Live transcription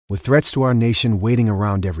With threats to our nation waiting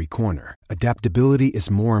around every corner, adaptability is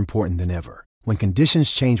more important than ever. When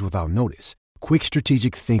conditions change without notice, quick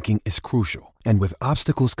strategic thinking is crucial. And with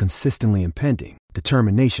obstacles consistently impending,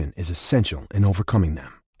 determination is essential in overcoming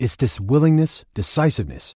them. It's this willingness,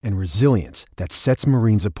 decisiveness, and resilience that sets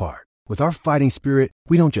Marines apart. With our fighting spirit,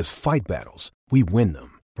 we don't just fight battles, we win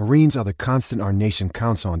them. Marines are the constant our nation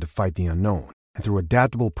counts on to fight the unknown. And through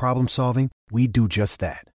adaptable problem solving, we do just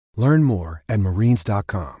that. Learn more at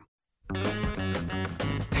marines.com.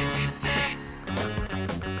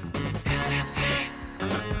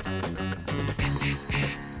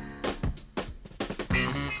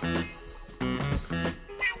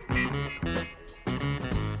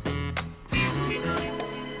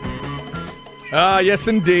 Yes,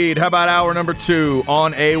 indeed. How about hour number 2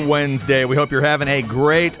 on a Wednesday? We hope you're having a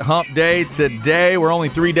great hump day today. We're only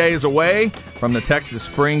 3 days away from the Texas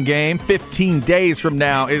spring game. 15 days from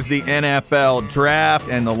now is the NFL draft,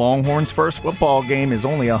 and the Longhorns' first football game is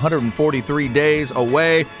only 143 days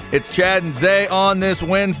away. It's Chad and Zay on this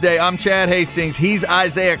Wednesday. I'm Chad Hastings. He's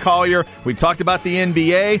Isaiah Collier. We talked about the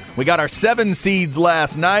NBA. We got our 7 seeds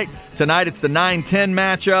last night. Tonight it's the 9-10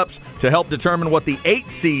 matchups to help determine what the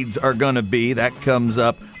 8 seeds are going to be. That comes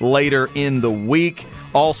up later in the week.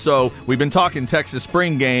 Also, we've been talking Texas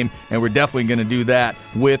spring game, and we're definitely going to do that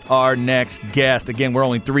with our next guest. Again, we're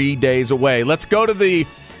only 3 days away. Let's go to the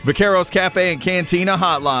Vaqueros Cafe and Cantina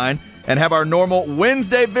hotline and have our normal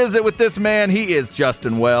Wednesday visit with this man. He is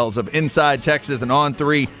Justin Wells of Inside Texas and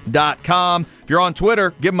On3.com. If you're on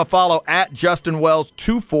Twitter, give him a follow at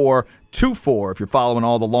JustinWells2424 if you're following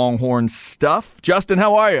all the Longhorns stuff. Justin,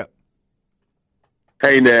 how are you?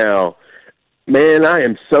 Hey now. Man, I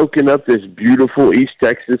am soaking up this beautiful East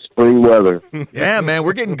Texas spring weather. Yeah, man,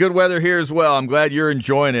 we're getting good weather here as well. I'm glad you're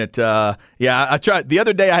enjoying it. I tried. The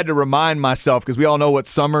other day I had to remind myself, because we all know what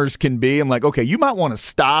summers can be. I'm like, okay, you might want to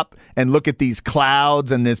stop and look at these clouds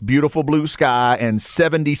and this beautiful blue sky and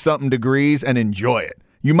 70-something degrees and enjoy it.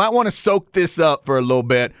 You might want to soak this up for a little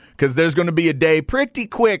bit, because there's going to be a day pretty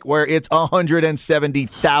quick where it's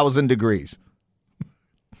 170,000 degrees.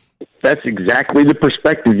 That's exactly the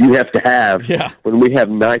perspective you have to have when we have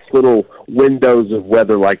nice little windows of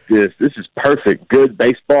weather like this. This is perfect. Good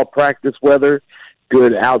baseball practice weather,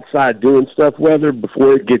 good outside doing stuff weather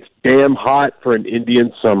before it gets damn hot for an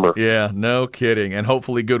Indian summer. Yeah, no kidding. And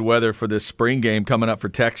hopefully good weather for this spring game coming up for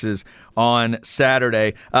Texas on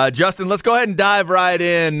Saturday. Justin, let's go ahead and dive right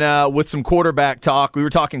in with some quarterback talk. We were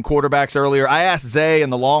talking quarterbacks earlier. I asked Zay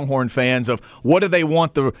and the Longhorn fans of what do they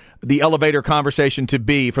want the elevator conversation to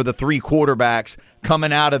be for the 3 quarterbacks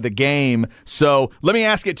coming out of the game. So let me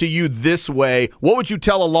ask it to you this way. What would you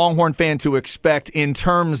tell a Longhorn fan to expect in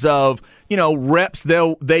terms of, reps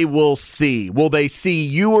they will see? Will they see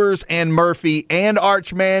Ewers and Murphy and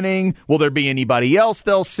Arch Manning? Will there be anybody else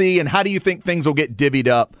they'll see? And how do you think things will get divvied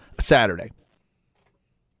up Saturday?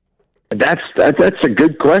 That's a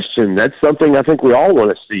good question. That's something I think we all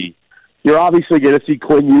want to see. You're obviously going to see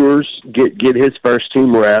Quinn Ewers get his first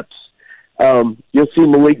team reps. You'll see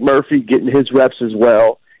Malik Murphy getting his reps as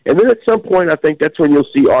well. And then at some point, I think that's when you'll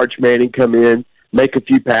see Arch Manning come in, make a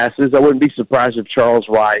few passes. I wouldn't be surprised if Charles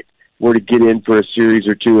Wright were to get in for a series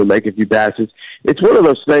or two and make a few passes. It's one of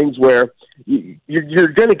those things where you're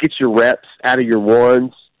going to get your reps out of your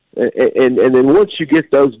ones. And then once you get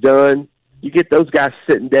those done, you get those guys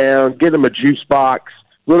sitting down, get them a juice box,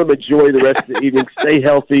 let them enjoy the rest of the evening, stay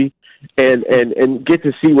healthy, and get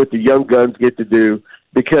to see what the young guns get to do.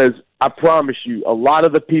 Because I promise you, a lot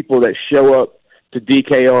of the people that show up to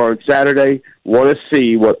DKR on Saturday want to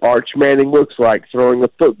see what Arch Manning looks like throwing a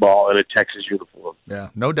football in a Texas uniform. Yeah,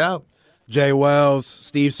 no doubt. Jay Wells,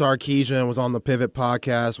 Steve Sarkisian was on the Pivot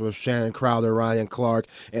podcast with Shannon Crowder, Ryan Clark,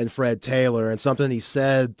 and Fred Taylor. And something he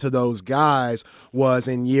said to those guys was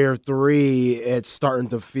in year 3, it's starting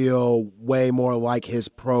to feel way more like his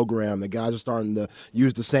program. The guys are starting to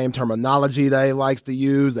use the same terminology that he likes to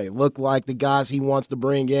use. They look like the guys he wants to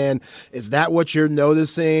bring in. Is that what you're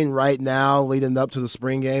noticing right now leading up to the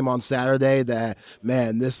spring game on Saturday? That,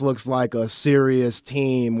 man, this looks like a serious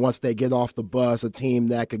team once they get off the bus, a team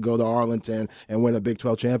that could go to Arlington and win a Big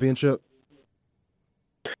 12 championship?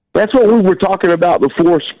 That's what we were talking about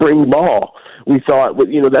before spring ball. We thought,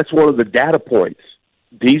 that's one of the data points.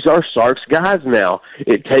 These are Sark's guys now.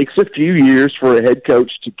 It takes a few years for a head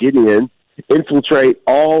coach to get in, infiltrate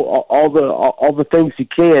all the things he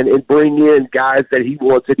can, and bring in guys that he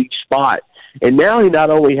wants at each spot. And now he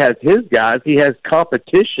not only has his guys, he has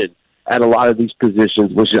competition at a lot of these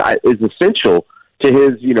positions, which is essential to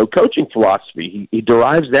his, coaching philosophy. He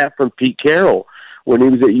derives that from Pete Carroll when he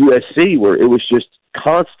was at USC, where it was just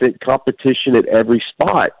constant competition at every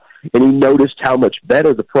spot. and he noticed how much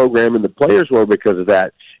better the program and the players were because of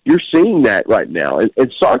that. You're seeing that right now,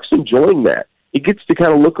 and Sark's enjoying that. He gets to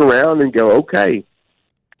kind of look around and go, okay,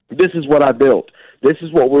 this is what I built. This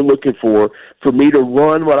is what we're looking for me to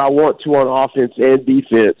run what I want to on offense and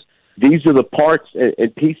defense. These are the parts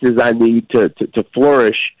and pieces I need to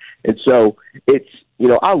flourish. And so it's,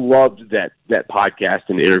 I loved that podcast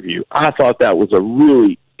and interview. I thought that was a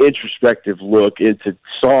really introspective look into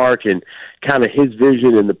Sark and kind of his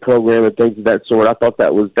vision in the program and things of that sort. I thought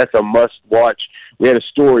that's a must watch. We had a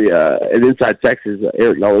story at Inside Texas.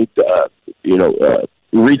 Eric Nolly,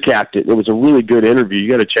 recapped it. It was a really good interview. You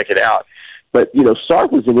got to check it out. But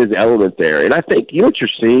Sark was in his element there, and I think what you're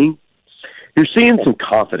seeing. You're seeing some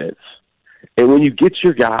confidence, and when you get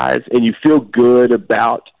your guys and you feel good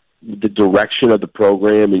about the direction of the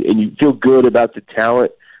program, and you feel good about the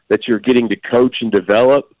talent that you're getting to coach and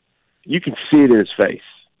develop, you can see it in his face.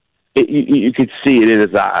 You could see it in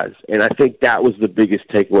his eyes, and I think that was the biggest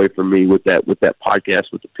takeaway for me with that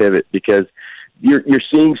podcast with the pivot, because you're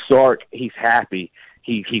seeing Sark. He's happy,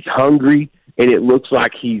 he's hungry, and it looks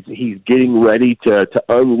like he's getting ready to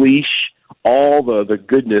unleash all the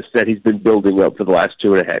goodness that he's been building up for the last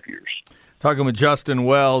 2.5 years. Talking with Justin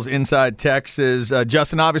Wells, Inside Texas.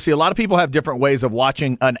 Justin, obviously, a lot of people have different ways of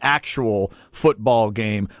watching an actual football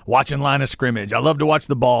game, watching line of scrimmage. I love to watch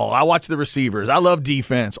the ball. I watch the receivers. I love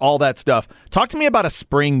defense, all that stuff. Talk to me about a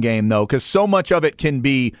spring game, though, because so much of it can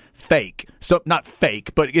be fake. So not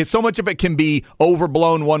fake, but so much of it can be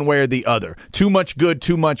overblown one way or the other. Too much good,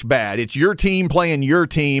 too much bad. It's your team playing your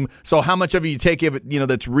team, so how much of it you take of it,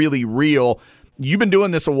 that's really real. You've been doing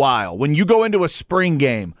this a while. When you go into a spring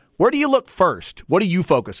game, where do you look first? What do you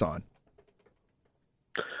focus on?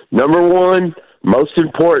 Number one, most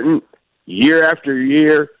important, year after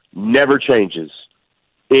year, never changes.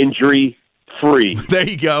 Injury-free. There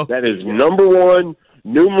you go. That is number one,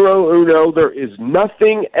 numero uno. There is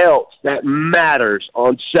nothing else that matters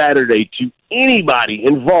on Saturday to anybody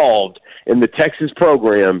involved in the Texas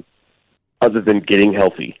program other than getting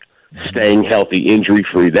healthy, staying healthy,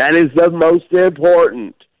 injury-free. That is the most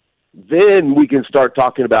important. Then we can start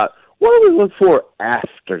talking about what do we look for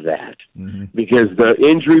after that, because the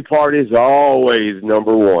injury part is always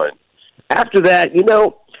number one. After that, you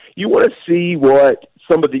want to see what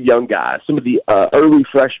some of the young guys, some of the early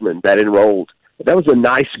freshmen that enrolled. That was a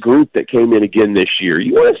nice group that came in again this year.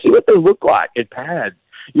 You want to see what they look like in pads.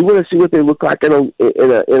 You want to see what they look like in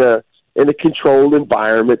a controlled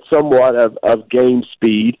environment, somewhat of game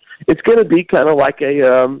speed. It's going to be kind of like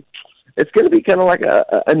a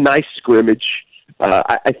nice scrimmage.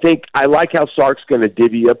 I think I like how Sark's going to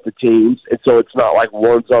divvy up the teams, and so it's not like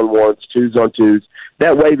ones on ones, twos on twos.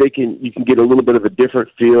 That way you can get a little bit of a different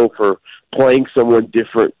feel for playing someone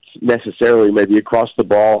different necessarily, maybe across the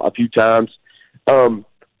ball a few times. But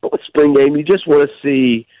with spring game, you just want to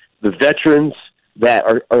see the veterans that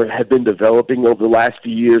have been developing over the last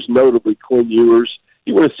few years, notably Quinn Ewers.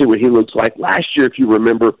 You want to see what he looks like. Last year, if you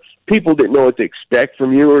remember, people didn't know what to expect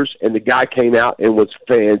from Ewers, and the guy came out and was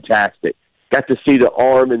fantastic. Got to see the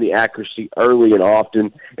arm and the accuracy early and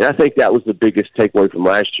often, and I think that was the biggest takeaway from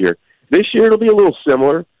last year. This year, it'll be a little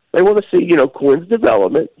similar. They want to see, Quinn's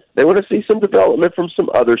development. They want to see some development from some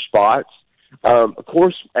other spots. Of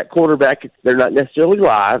course, at quarterback, they're not necessarily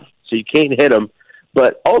live, so you can't hit them.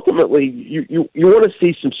 But ultimately, you want to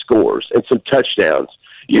see some scores and some touchdowns.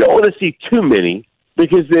 You don't want to see too many,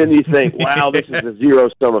 because then you think, wow, this is a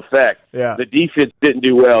zero-sum effect. Yeah. The defense didn't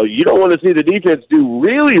do well. You don't want to see the defense do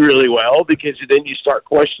really, really well, because then you start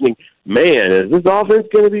questioning, man, is this offense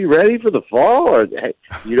going to be ready for the fall? Or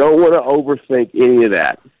you don't want to overthink any of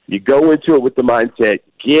that. You go into it with the mindset,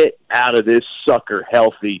 get out of this sucker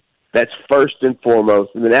healthy. That's first and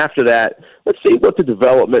foremost. And then after that, let's see what the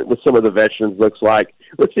development with some of the veterans looks like.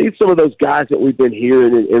 Let's see some of those guys that we've been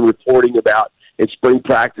hearing and reporting about in spring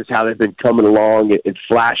practice, how they've been coming along and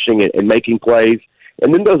flashing and making plays.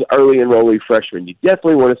 And then those early enrollee freshmen, you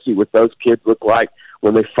definitely want to see what those kids look like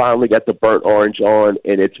when they finally got the burnt orange on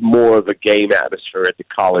and it's more of a game atmosphere at the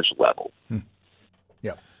college level.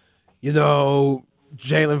 Yeah.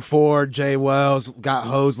 Jalen Ford, Jay Wells got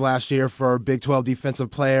hosed last year for Big 12 Defensive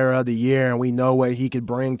Player of the Year, and we know what he could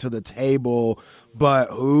bring to the table. But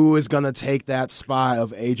who is going to take that spot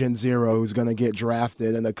of Agent Zero, who's going to get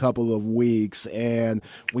drafted in a couple of weeks? And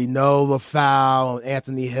we know LaFau and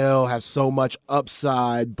Anthony Hill have so much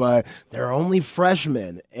upside, but they're only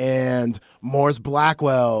freshmen. And Morris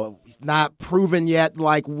Blackwell, not proven yet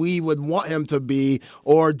like we would want him to be,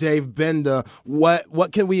 or Dave Benda.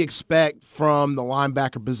 What can we expect from the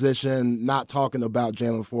linebacker position, not talking about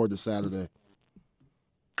Jalen Ford this Saturday?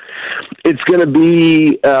 It's going to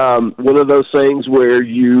be one of those things where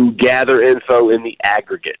you gather info in the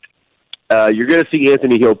aggregate. You're going to see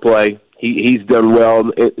Anthony Hill play. He's done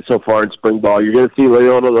well so far in spring ball. You're going to see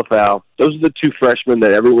Leona Lafau. Those are the two freshmen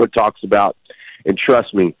that everyone talks about. And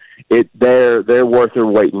trust me, they're worth their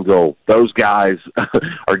weight in gold. Those guys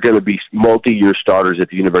are going to be multi-year starters at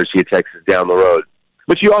the University of Texas down the road.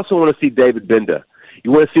 But you also want to see David Benda.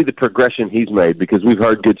 You want to see the progression he's made because we've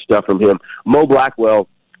heard good stuff from him. Mo Blackwell,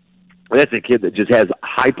 that's a kid that just has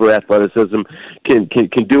hyper athleticism, can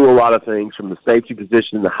do a lot of things from the safety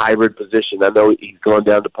position, the hybrid position. I know he's going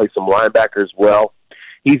down to play some linebacker as well.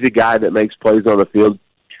 He's a guy that makes plays on the field.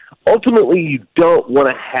 Ultimately, you don't want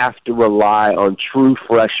to have to rely on true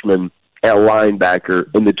freshmen at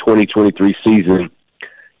linebacker in the 2023 season,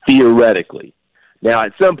 theoretically. Now,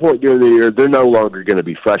 at some point during the year, they're no longer going to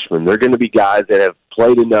be freshmen. They're going to be guys that have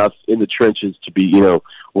played enough in the trenches to be,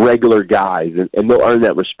 regular guys, and they'll earn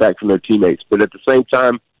that respect from their teammates. But at the same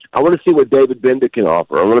time, I want to see what David Benda can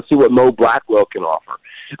offer. I want to see what Mo Blackwell can offer.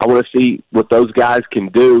 I want to see what those guys can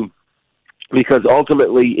do because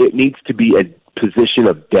ultimately it needs to be a position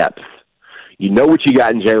of depth. You know what you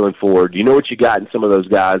got in Jalen Ford. You know what you got in some of those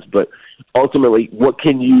guys, but ultimately what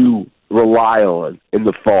can you rely on in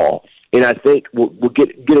the fall? And I think we'll get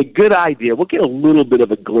a good idea. We'll get a little bit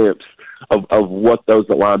of a glimpse of what those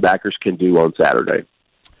linebackers can do on Saturday.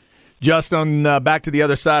 Just on back to the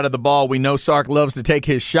other side of the ball, we know Sark loves to take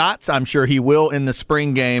his shots. I'm sure he will in the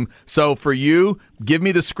spring game. So for you, give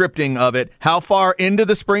me the scripting of it. How far into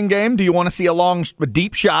the spring game do you want to see a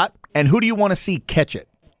deep shot, and who do you want to see catch it?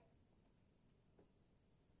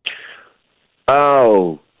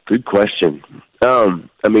 Oh, good question.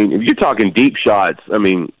 If you're talking deep shots,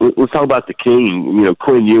 let's talk about the king,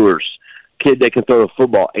 Quinn Ewers, kid that can throw a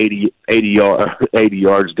football 80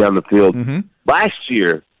 yards down the field. Mm-hmm. Last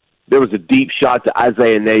year, there was a deep shot to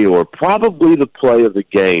Isaiah Nayor, probably the play of the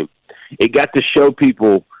game. It got to show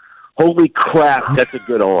people, holy crap, that's a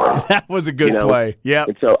good arm. That was a good play. Yeah.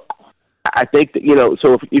 And so I think that,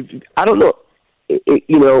 so if I don't know,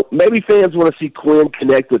 maybe fans want to see Quinn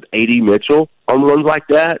connect with A.D. Mitchell on runs like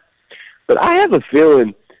that. But I have a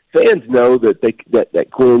feeling fans know that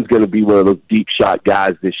that Quinn's going to be one of those deep shot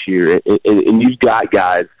guys this year. And you've got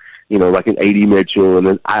guys, like an A.D. Mitchell and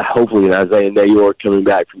then hopefully an Isaiah Nayor coming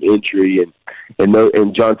back from injury and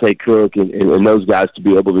Jonte Cook and those guys to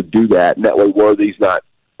be able to do that. And that way Worthy's not,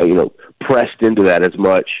 pressed into that as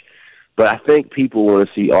much. But I think people want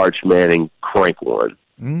to see Arch Manning crank one.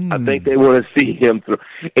 I think they want to see him throw.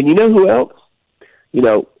 And you know who else?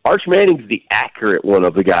 Arch Manning's the accurate one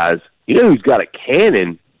of the guys. Who's got a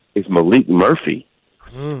cannon is Malik Murphy.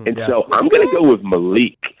 So I'm going to go with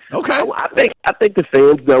Malik. Okay. I think the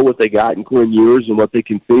fans know what they got in Quinn Ewers and what they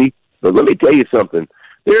can see. But let me tell you something.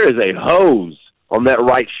 There is a hose on that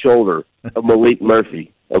right shoulder of Malik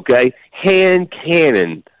Murphy, okay? Hand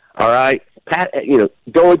cannon, all right?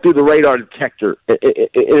 Going through the radar detector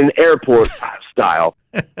in an airport style.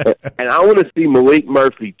 And I want to see Malik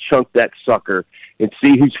Murphy chunk that sucker and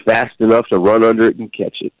see who's fast enough to run under it and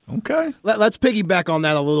catch it. Okay. Let's piggyback on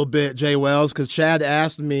that a little bit, Jay Wells, because Chad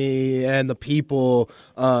asked me and the people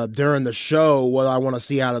during the show what I want to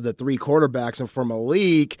see out of the three quarterbacks. And for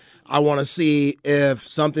Malik, I want to see if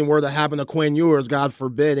something were to happen to Quinn Ewers, God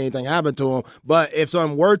forbid anything happened to him. But if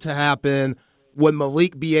something were to happen, would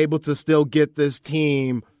Malik be able to still get this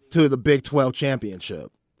team to the Big 12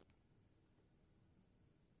 championship?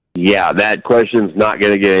 Yeah, that question's not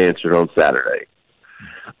going to get answered on Saturday.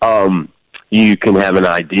 You can have an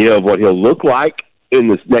idea of what he'll look like in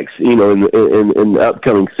this next, in the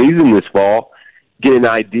upcoming season this fall. Get an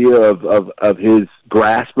idea of his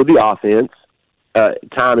grasp of the offense,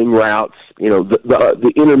 timing routes,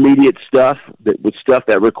 the intermediate stuff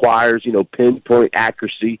that requires, pinpoint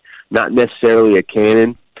accuracy, not necessarily a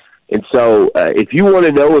cannon. And so if you want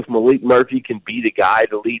to know if Malik Murphy can be the guy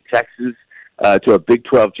to lead Texas to a Big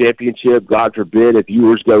 12 championship, God forbid, if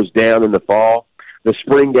Ewers goes down in the fall, the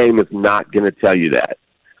spring game is not going to tell you that.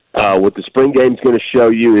 What the spring game is going to show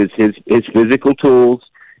you is his physical tools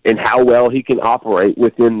and how well he can operate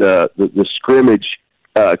within the scrimmage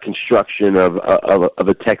construction of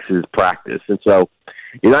a Texas practice. And so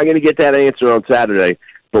you're not going to get that answer on Saturday.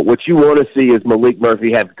 But what you want to see is Malik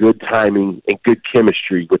Murphy have good timing and good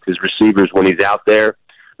chemistry with his receivers when he's out there.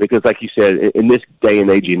 Because like you said, in this day and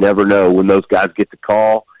age, you never know when those guys get the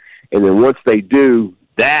call. And then once they do,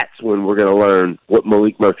 that's when we're going to learn what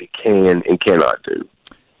Malik Murphy can and cannot do.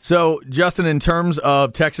 So, Justin, in terms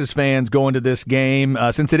of Texas fans going to this game,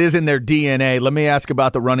 since it is in their DNA, let me ask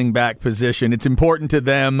about the running back position. It's important to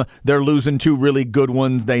them. They're losing two really good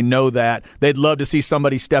ones. They know that. They'd love to see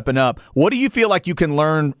somebody stepping up. What do you feel like you can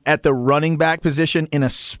learn at the running back position in a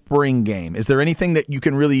spring game? Is there anything that you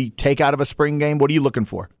can really take out of a spring game? What are you looking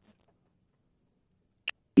for?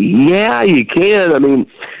 Yeah, you can. I mean,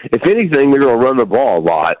 if anything, they're going to run the ball a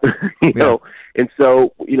lot, you know. And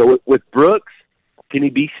so, with Brooks, can he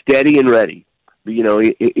be steady and ready? He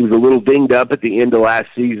was a little dinged up at the end of last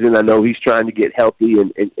season. I know he's trying to get healthy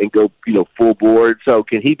and go, full board. So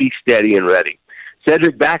can he be steady and ready?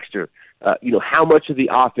 Cedric Baxter, how much of the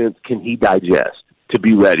offense can he digest to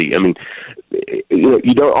be ready? I mean,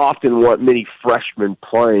 you don't often want many freshmen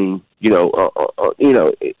playing,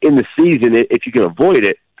 in the season if you can avoid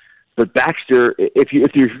it. But Baxter, if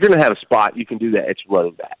you're going to have a spot, you can do that at your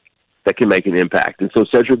running back that can make an impact. And so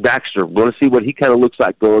Cedric Baxter, we want to see what he kind of looks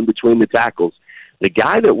like going between the tackles. The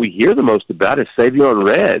guy that we hear the most about is Savion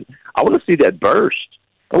Red. I want to see that burst.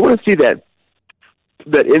 I want to see that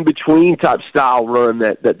in-between type style run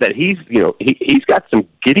that he's, he's got some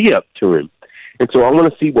giddy-up to him. And so I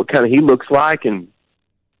want to see what kind of he looks like. And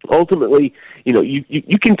ultimately,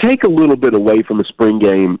 you can take a little bit away from a spring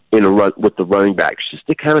game in a run with the running backs just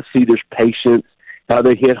to kind of see there's patience, how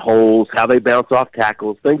they hit holes, how they bounce off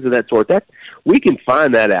tackles, things of that sort. That we can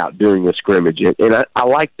find that out during a scrimmage, and I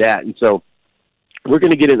like that. And so we're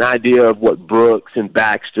going to get an idea of what Brooks and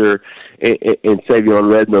Baxter and Savion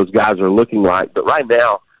Red and those guys are looking like. But right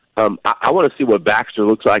now, I want to see what Baxter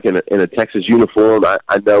looks like in a Texas uniform.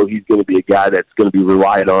 I know he's going to be a guy that's going to be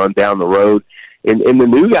relied on down the road. And the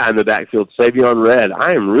new guy in the backfield, Savion Red,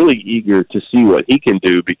 I am really eager to see what he can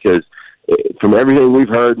do because from everything we've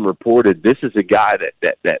heard and reported, this is a guy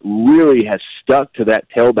that really has stuck to that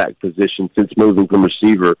tailback position since moving from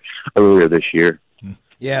receiver earlier this year.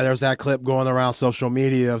 Yeah, there's that clip going around social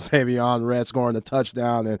media of Savion Red scoring the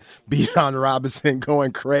touchdown and Bijan Robinson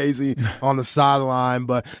going crazy on the sideline.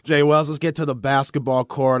 But, Jay Wells, let's get to the basketball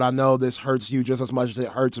court. I know this hurts you just as much as it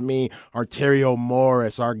hurts me. Arterio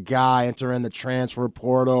Morris, our guy, entering the transfer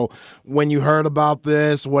portal. When you heard about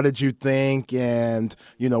this, what did you think? And,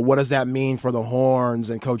 what does that mean for the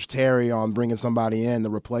Horns and Coach Terry on bringing somebody in to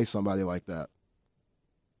replace somebody like that?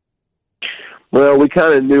 Well, we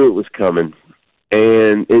kind of knew it was coming.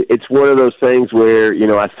 And it's one of those things where,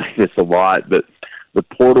 I say this a lot, but the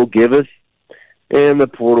portal giveth and the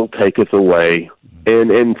portal taketh away.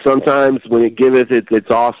 And sometimes when it giveth,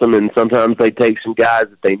 it's awesome, and sometimes they take some guys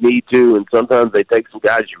that they need to, and sometimes they take some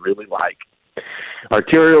guys you really like.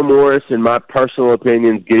 Arterio Morris, in my personal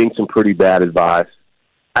opinion, is getting some pretty bad advice.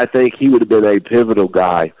 I think he would have been a pivotal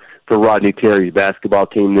guy for Rodney Terry's basketball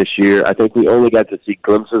team this year. I think we only got to see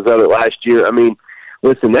glimpses of it last year. I mean,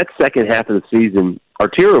 listen, that second half of the season,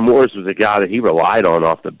 Arterio Morris was a guy that he relied on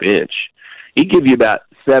off the bench. He'd give you about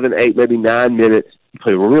 7, 8, maybe 9 minutes,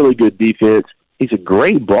 play really good defense. He's a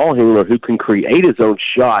great ball handler who can create his own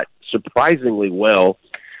shot surprisingly well.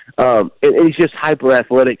 And he's just hyper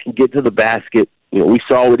athletic, can get to the basket. We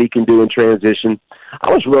saw what he can do in transition. I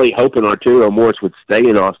was really hoping Arterio Morris would stay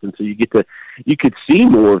in Austin so you could see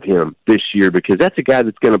more of him this year because that's a guy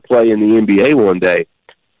that's going to play in the NBA one day.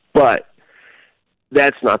 But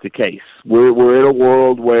that's not the case. We're in a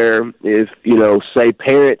world where if, say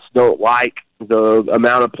parents don't like the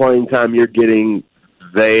amount of playing time you're getting,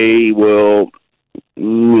 they will,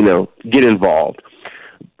 get involved.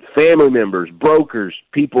 Family members, brokers,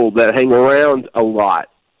 people that hang around a lot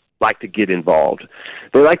like to get involved.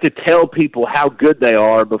 They like to tell people how good they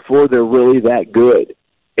are before they're really that good.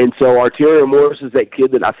 And so Arterio Morris is that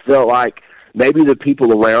kid that I felt like maybe the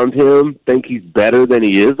people around him think he's better than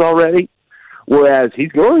he is already. Whereas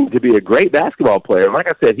he's going to be a great basketball player. And like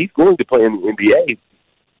I said, he's going to play in the NBA,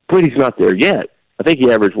 but he's not there yet. I think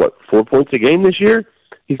he averaged, 4 points a game this year?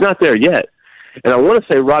 He's not there yet. And I want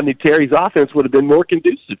to say Rodney Terry's offense would have been more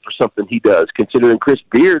conducive for something he does, considering Chris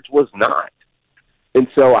Beard's was not. And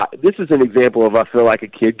so this is an example of, I feel like, a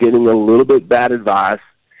kid getting a little bit bad advice,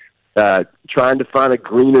 trying to find a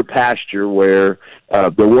greener pasture where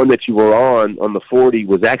the one that you were on the 40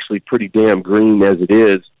 was actually pretty damn green as it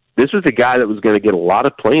is. This was a guy that was going to get a lot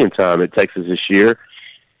of playing time at Texas this year.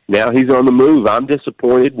 Now he's on the move. I'm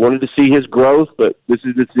disappointed. Wanted to see his growth, but this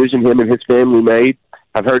is a decision him and his family made.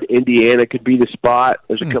 I've heard Indiana could be the spot.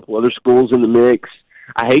 There's a couple other schools in the mix.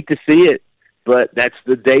 I hate to see it, but that's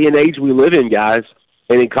the day and age we live in, guys.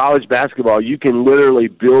 And in college basketball, you can literally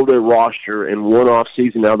build a roster in one off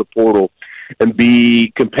season out of the portal and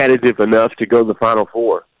be competitive enough to go to the Final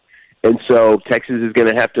Four. And so Texas is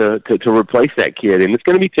going to have to replace that kid, and it's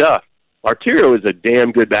going to be tough. Arterio is a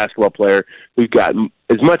damn good basketball player who's got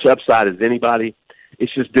as much upside as anybody.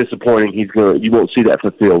 It's just disappointing you won't see that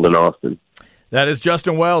fulfilled in Austin. That is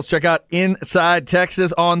Justin Wells. Check out Inside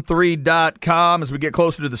Texas on 3.com. As we get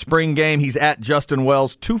closer to the spring game, he's at Justin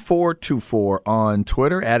Wells 2424 on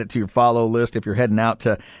Twitter. Add it to your follow list if you're heading out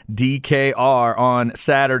to DKR on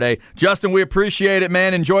Saturday. Justin, we appreciate it,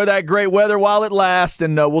 man. Enjoy that great weather while it lasts,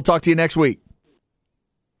 and we'll talk to you next week.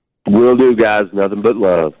 Will do, guys. Nothing but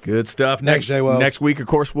love. Good stuff. Next week, of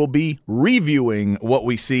course, we'll be reviewing what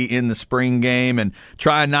we see in the spring game and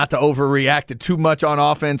trying not to overreact to too much on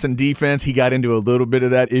offense and defense. He got into a little bit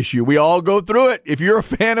of that issue. We all go through it. If you're a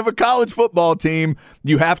fan of a college football team,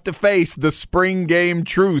 you have to face the spring game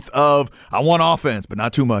truth of, I want offense, but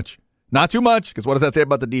not too much. Not too much, because what does that say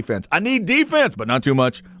about the defense? I need defense, but not too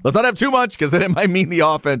much. Let's not have too much, because then it might mean the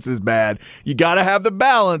offense is bad. You got to have the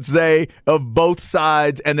balance, Zay, of both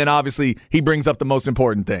sides. And then, obviously, he brings up the most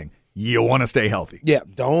important thing. You want to stay healthy. Yeah,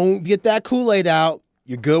 don't get that Kool-Aid out.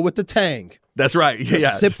 You're good with the Tang. That's right.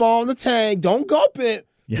 Just sip on the Tang. Don't gulp it.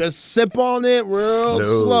 Yeah. Just sip on it real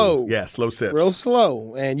slow. Yeah, slow sips. Real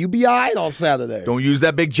slow. And you be all right on Saturday. Don't use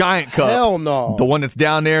that big giant cup. Hell no. The one that's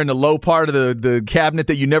down there in the low part of the cabinet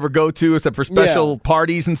that you never go to except for special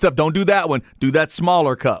parties and stuff. Don't do that one. Do that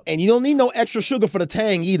smaller cup. And you don't need no extra sugar for the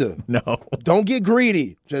Tang either. No. Don't get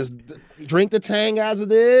greedy. Just drink the Tang as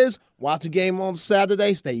it is. Watch the game on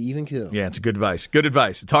Saturday. Stay even kill. Yeah, it's good advice. Good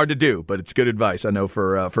advice. It's hard to do, but it's good advice, I know,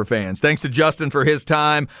 for fans. Thanks to Justin for his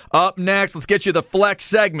time. Up next, let's get you the Flex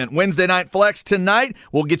segment. Wednesday Night Flex tonight.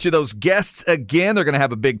 We'll get you those guests again. They're going to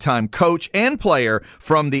have a big-time coach and player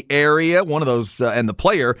from the area. One of those, and the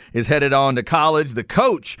player is headed on to college. The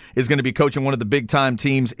coach is going to be coaching one of the big-time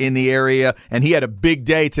teams in the area, and he had a big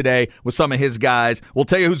day today with some of his guys. We'll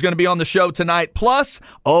tell you who's going to be on the show tonight. Plus,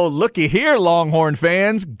 oh, looky here, Longhorn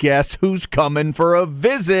fans. Guess who's coming for a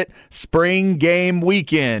visit spring game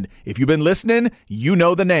weekend? If you've been listening, you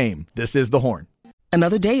know the name. This is The Horn.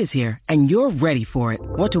 Another day is here, and you're ready for it.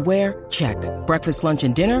 What to wear? Check. Breakfast, lunch,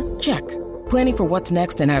 and dinner? Check. Planning for what's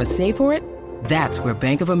next and how to save for it? That's where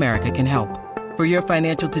Bank of America can help. For your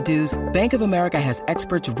financial to-dos, Bank of America has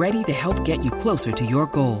experts ready to help get you closer to your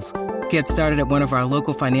goals. Get started at one of our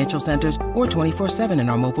local financial centers or 24/7 in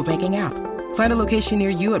our mobile banking app. Find a location near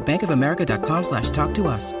you at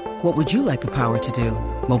bankofamerica.com/talktous. What would you like the power to do?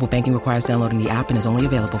 Mobile banking requires downloading the app and is only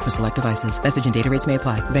available for select devices. Message and data rates may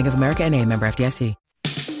apply. Bank of America NA, member FDIC.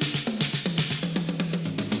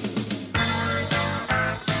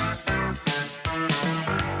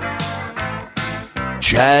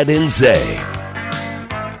 Chad and Zay.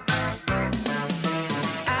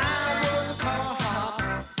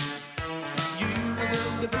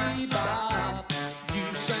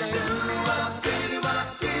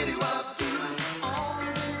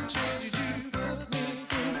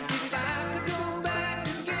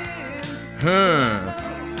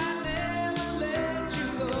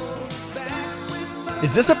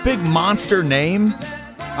 Is this a big monster name?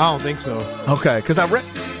 I don't think so. Okay, because I read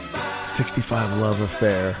 65 Love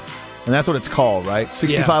Affair. And that's what it's called, right?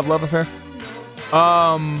 65 Love Affair?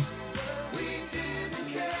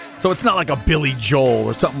 So it's not like a Billy Joel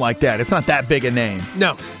or something like that. It's not that big a name.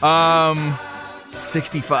 No.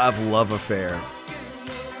 65 Love Affair.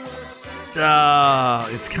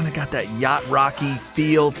 It's kind of got that yacht rocky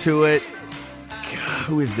feel to it. God,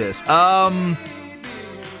 who is this?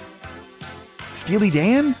 Steely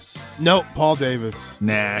Dan? Nope, Paul Davis.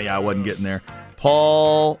 Nah, yeah, I wasn't getting there.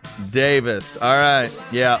 Paul Davis. All right,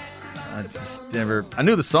 yeah. I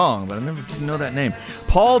knew the song, but I never didn't know that name.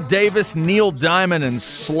 Paul Davis, Neil Diamond, and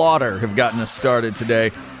Slaughter have gotten us started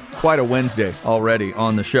today. Quite a Wednesday already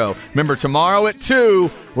on the show. Remember, tomorrow at 2,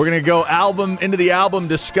 we're going to go into the album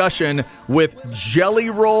discussion with Jelly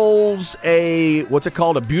Rolls, what's it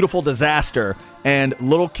called? A Beautiful Disaster, and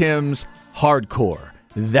Lil' Kim's Hardcore.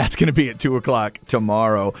 That's going to be at 2 o'clock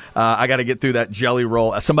tomorrow. I got to get through that Jelly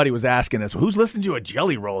Roll. Somebody was asking us, who's listening to a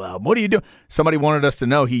Jelly Roll album? What do you do? Somebody wanted us to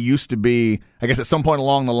know he used to be, I guess at some point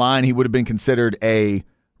along the line, he would have been considered a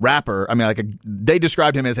rapper. I mean, they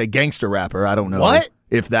described him as a gangster rapper. I don't know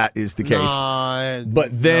if that is the case. But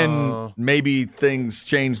then maybe things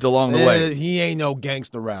changed along the way. He ain't no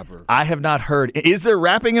gangster rapper. I have not heard. Is there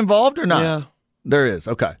rapping involved or not? Yeah. There is.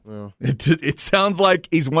 Okay. Yeah. It sounds like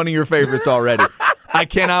he's one of your favorites already. I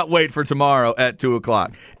cannot wait for tomorrow at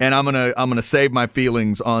 2:00, and I'm gonna save my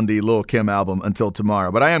feelings on the Lil' Kim album until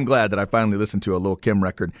tomorrow. But I am glad that I finally listened to a Lil' Kim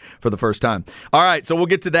record for the first time. All right, so we'll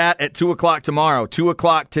get to that at 2:00 tomorrow.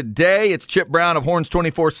 2:00 today. It's Chip Brown of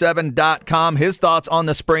Horns247.com. His thoughts on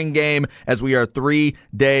the spring game as we are 3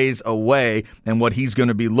 days away and what he's going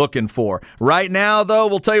to be looking for. Right now, though,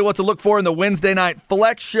 we'll tell you what to look for in the Wednesday Night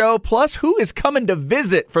Flex Show. Plus, who is coming to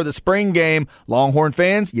visit for the spring game? Longhorn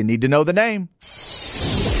fans, you need to know the name.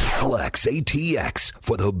 Flex ATX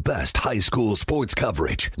for the best high school sports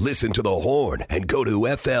coverage. Listen to the Horn and go to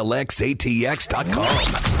FLXATX.com.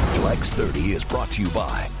 Flex 30 is brought to you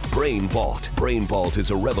by Brain Vault. Brain Vault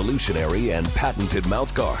is a revolutionary and patented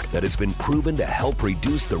mouthguard that has been proven to help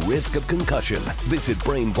reduce the risk of concussion. Visit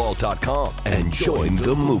BrainVault.com and join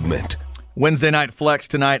the movement. Wednesday Night Flex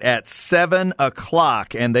tonight at 7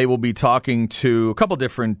 o'clock, and they will be talking to a couple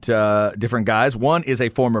different guys. One is a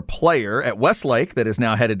former player at Westlake that is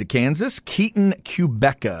now headed to Kansas, Keaton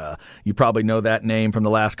Kubeka. You probably know that name from the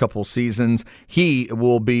last couple seasons. He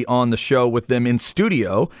will be on the show with them in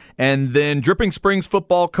studio. And then Dripping Springs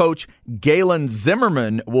football coach Galen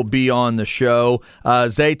Zimmerman will be on the show.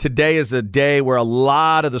 Zay, today is a day where a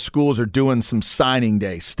lot of the schools are doing some signing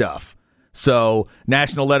day stuff. So,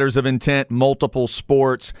 national letters of intent, multiple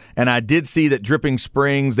sports, and I did see that Dripping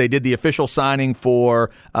Springs, they did the official signing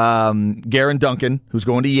for Garen Duncan, who's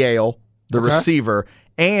going to Yale, the receiver,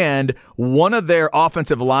 and one of their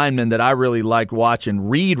offensive linemen that I really liked watching,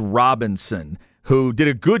 Reed Robinson, who did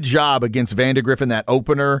a good job against Vandergriff in that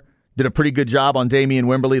opener, did a pretty good job on Damian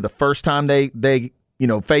Wimberly the first time they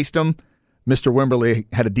faced him. Mr.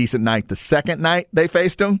 Wimberly had a decent night the second night they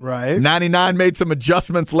faced him. Right. 99 made some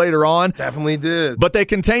adjustments later on. Definitely did. But they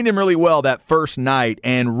contained him really well that first night.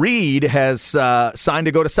 And Reed has signed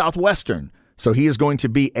to go to Southwestern. So he is going to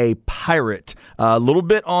be a Pirate. A little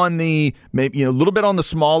bit on the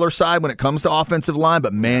smaller side when it comes to offensive line,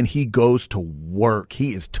 but man, he goes to work.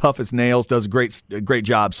 He is tough as nails, does a great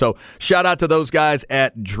job. So shout out to those guys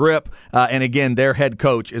at Drip. And again, their head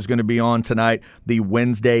coach is going to be on tonight, the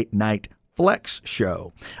Wednesday Night Flex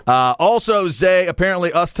Show. Also, Zay,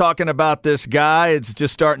 apparently us talking about this guy, it's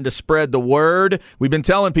just starting to spread the word. We've been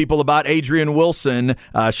telling people about Adrian Wilson.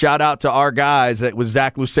 Shout out to our guys. It was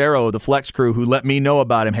Zach Lucero, the Flex crew, who let me know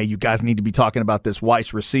about him. Hey, you guys need to be talking about this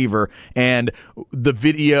Weiss receiver. And the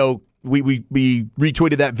video, we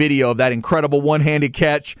retweeted that video of that incredible one-handed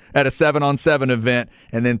catch at a 7-on-7 event,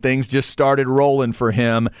 and then things just started rolling for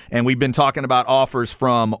him. And we've been talking about offers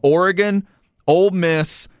from Oregon, Ole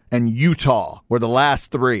Miss, and Utah were the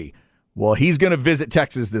last three. Well, he's going to visit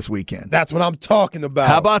Texas this weekend. That's what I'm talking about.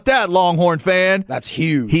 How about that, Longhorn fan? That's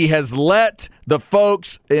huge. He has let the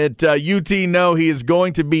folks at UT know he is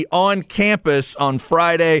going to be on campus on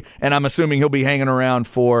Friday, and I'm assuming he'll be hanging around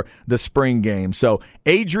for the spring game. So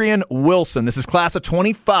Adrian Wilson, this is class of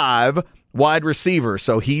 25, wide receiver.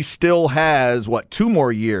 So he still has, 2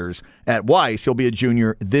 more years at Weiss. He'll be a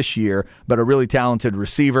junior this year, but a really talented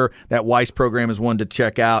receiver. That Weiss program is one to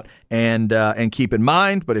check out and keep in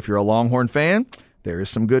mind. But if you're a Longhorn fan, there is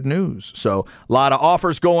some good news. So a lot of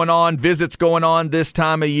offers going on, visits going on this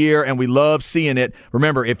time of year, and we love seeing it.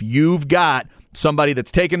 Remember, if you've got somebody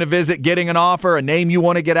that's taking a visit, getting an offer, a name you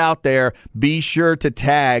want to get out there, be sure to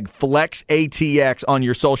tag FlexATX on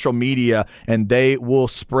your social media, and they will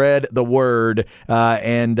spread the word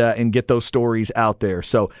and get those stories out there.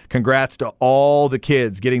 So congrats to all the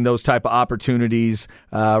kids getting those type of opportunities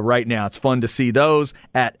right now. It's fun to see those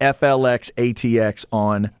at FLXATX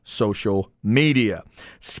on social media.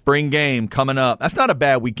 Spring game coming up. That's not a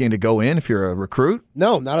bad weekend to go in if you're a recruit.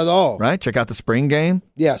 No, not at all. Right? Check out the spring game.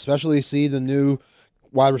 Yeah, especially see the new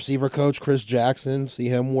wide receiver coach, Chris Jackson, see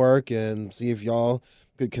him work and see if y'all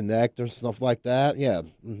could connect or stuff like that. Yeah,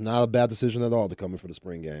 not a bad decision at all to come in for the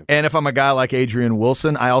spring game. And if I'm a guy like Adrian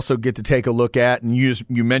Wilson, I also get to take a look at, and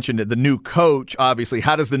you mentioned it, the new coach, obviously.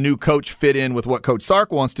 How does the new coach fit in with what Coach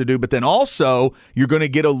Sark wants to do? But then also, you're going to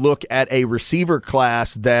get a look at a receiver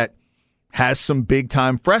class that has some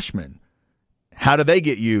big-time freshmen. How do they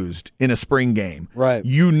get used in a spring game? Right.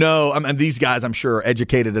 These guys, I'm sure, are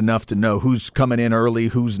educated enough to know who's coming in early,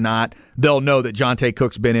 who's not. They'll know that Jonte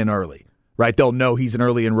Cook's been in early, right? They'll know he's an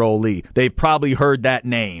early enrollee. They've probably heard that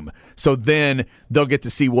name. So then they'll get to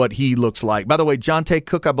see what he looks like. By the way, Jonte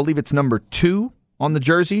Cook, I believe it's number 2 on the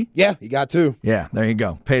jersey? Yeah, he got 2. Yeah, there you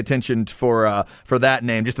go. Pay attention for that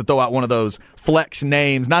name, just to throw out one of those flex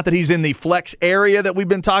names. Not that he's in the flex area that we've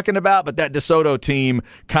been talking about, but that DeSoto team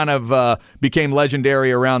kind of became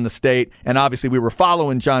legendary around the state. And obviously, we were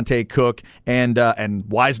following Jonte Cook and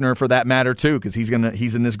Wisner for that matter too, because he's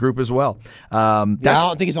in this group as well. I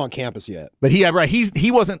don't think he's on campus yet. But he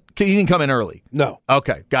didn't come in early. No.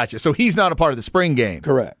 Okay, gotcha. So he's not a part of the spring game.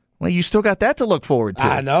 Correct. Well, you still got that to look forward to.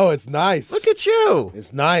 I know, it's nice. Look at you.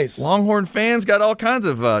 It's nice. Longhorn fans got all kinds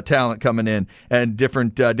of talent coming in and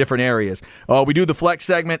different areas. We do the flex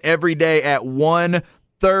segment every day at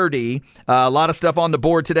 1:30. A lot of stuff on the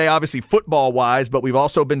board today, obviously football-wise, but we've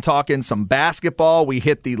also been talking some basketball. We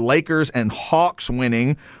hit the Lakers and Hawks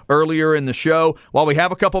winning earlier in the show. While we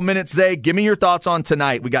have a couple minutes, Zay, give me your thoughts on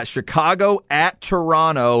tonight. We got Chicago at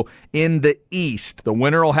Toronto in the East. The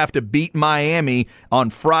winner will have to beat Miami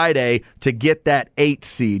on Friday to get that 8th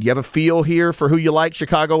seed. You have a feel here for who you like,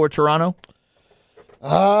 Chicago or Toronto?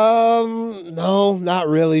 No, not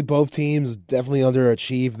really. Both teams definitely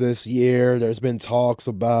underachieved this year. There's been talks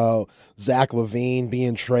about Zach LaVine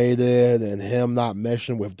being traded and him not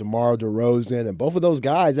meshing with DeMar DeRozan, and both of those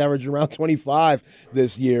guys average around 25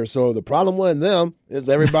 this year. So the problem with them is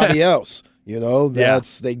everybody else.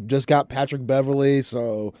 They just got Patrick Beverly,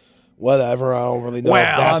 so whatever. I don't really know if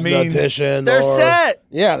that's an addition. They're set.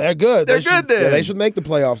 Yeah, they're good. They're good then. Yeah, they should make the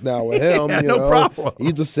playoffs now with him. Yeah, no problem.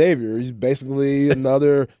 He's the savior. He's basically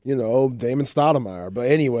another, Damon Stoudemire. But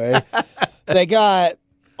anyway, they got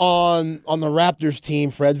on the Raptors team,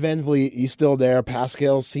 Fred VanVleet, he's still there.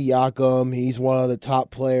 Pascal Siakam, he's one of the top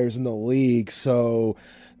players in the league. So,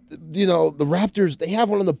 the Raptors, they have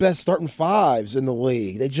one of the best starting fives in the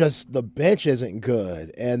league. The bench isn't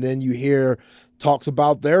good. And then you hear talks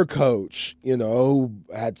about their coach, who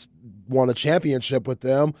had won a championship with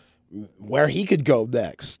them, where he could go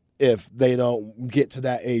next if they don't get to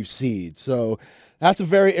that 8th seed. So that's a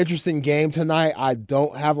very interesting game tonight. I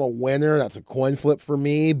don't have a winner. That's a coin flip for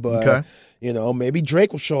me, but maybe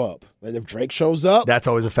Drake will show up. And if Drake shows up, that's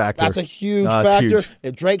always a factor. That's a huge factor. Huge.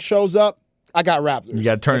 If Drake shows up, I got Raptors. You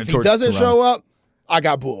got to turn it towards If he doesn't show up, I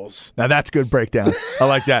got Bulls. Now that's good breakdown. I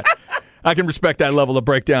like that. I can respect that level of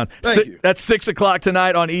breakdown. Thank you. That's 6 o'clock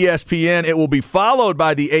tonight on ESPN. It will be followed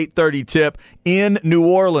by the 8:30 tip in New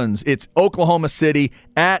Orleans. It's Oklahoma City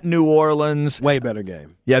at New Orleans. Way better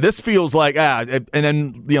game. Yeah, this feels like and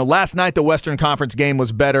then last night the Western Conference game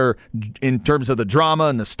was better in terms of the drama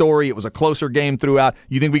and the story. It was a closer game throughout.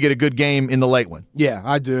 You think we get a good game in the late one? Yeah,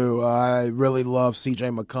 I do. I really love C.J.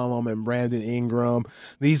 McCollum and Brandon Ingram.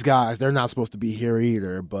 These guys, they're not supposed to be here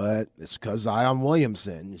either, but it's because Zion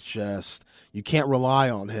Williamson. It's just you can't rely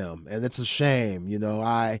on him, and it's a shame.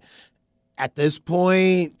 At this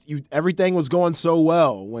point, everything was going so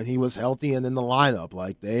well when he was healthy and in the lineup.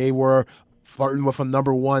 Like, they were flirting with a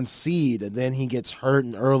number 1 seed, and then he gets hurt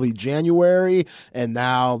in early January, and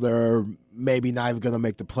now they're maybe not even going to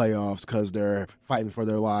make the playoffs because they're fighting for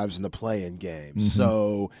their lives in the play-in game. Mm-hmm.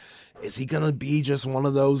 So is he going to be just one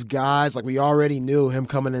of those guys? Like, we already knew him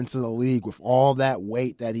coming into the league with all that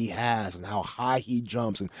weight that he has and how high he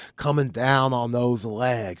jumps and coming down on those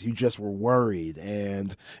legs. You just were worried.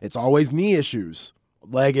 And it's always knee issues,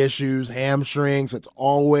 leg issues, hamstrings. It's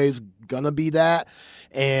always going to be that.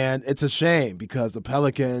 And it's a shame because the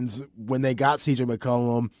Pelicans, when they got C.J.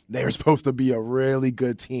 McCollum, they were supposed to be a really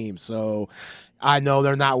good team. So I know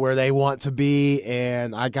they're not where they want to be,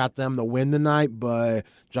 and I got them to win tonight, but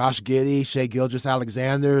Josh Giddey, Shai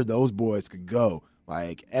Gilgeous-Alexander, those boys could go.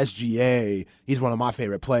 Like, SGA, he's one of my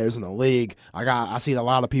favorite players in the league. I see a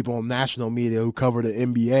lot of people in national media who cover the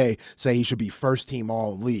NBA say he should be first team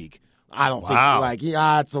all-league. I don't think,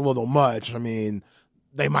 it's a little much. I mean,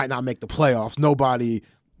 they might not make the playoffs. Nobody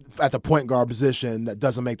at the point guard position that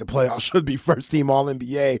doesn't make the playoffs should be first team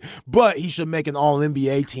All-NBA, but he should make an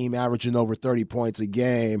All-NBA team averaging over 30 points a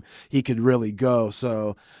game. He could really go.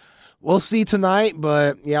 So we'll see tonight,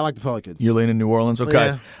 but yeah, I like the Pelicans. You're leaning New Orleans?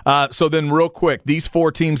 Okay. Yeah. So then real quick, these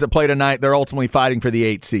 4 teams that play tonight, they're ultimately fighting for the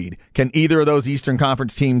 8th seed. Can either of those Eastern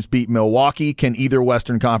Conference teams beat Milwaukee? Can either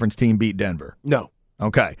Western Conference team beat Denver? No.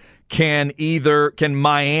 Okay. Can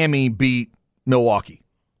Miami beat Milwaukee?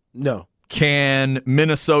 No. Can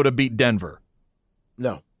Minnesota beat Denver?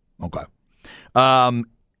 No. Okay.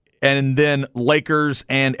 And then Lakers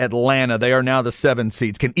and Atlanta, they are now the 7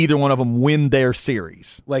 seeds. Can either one of them win their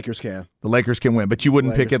series? Lakers can. The Lakers can win, but you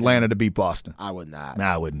wouldn't pick Atlanta to beat Boston? I would not. No,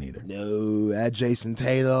 I wouldn't either. No, that Jason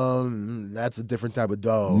Tatum, that's a different type of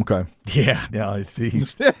dog. Okay. Yeah,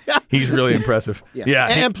 he's really impressive. Yeah.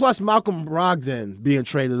 And plus Malcolm Brogdon being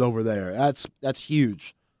traded over there. That's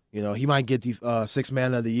huge. He might get the 6th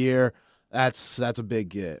man of the year. That's a big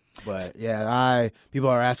get. But yeah, people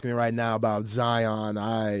are asking me right now about Zion.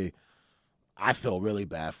 I feel really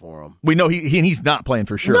bad for him. We know he's not playing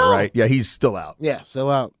for sure, right? Yeah, he's still out. Yeah, still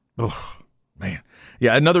out. Oh, man.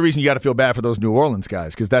 Yeah, another reason you got to feel bad for those New Orleans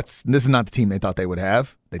guys, because this is not the team they thought they would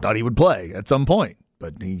have. They thought he would play at some point,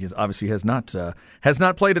 but he obviously has not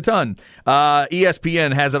played a ton.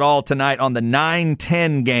 ESPN has it all tonight on the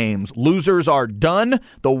 9-10 games. Losers are done.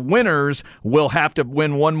 The winners will have to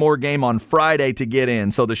win one more game on Friday to get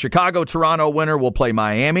in. So the Chicago-Toronto winner will play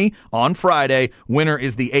Miami on Friday. Winner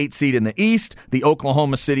is the 8th seed in the East. The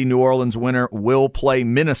Oklahoma City-New Orleans winner will play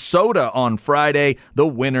Minnesota on Friday. The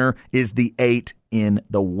winner is the 8 in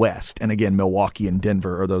the West. And again, Milwaukee and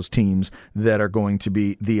Denver are those teams that are going to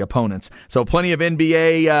be the opponents. So plenty of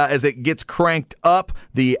NBA as it gets cranked up.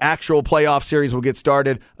 The actual playoff series will get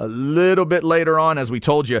started a little bit later on. As we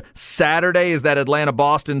told you, Saturday is that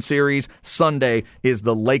Atlanta-Boston series. Sunday is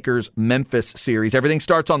the Lakers-Memphis series. Everything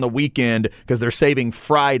starts on the weekend because they're saving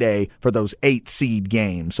Friday for those 8-seed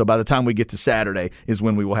games. So by the time we get to Saturday is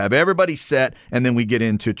when we will have everybody set, and then we get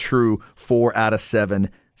into true 4 out of 7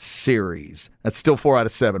 series. That's still 4 out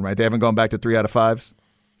of 7, right? They haven't gone back to 3 out of 5s?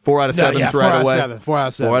 4 out of 7s right away? 4 out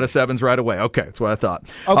of 7. 4 out of 7s right away. Okay, that's what I thought.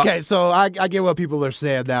 Okay, so I get what people are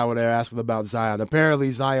saying now when they're asking about Zion. Apparently,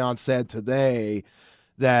 Zion said today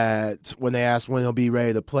that when they asked when he'll be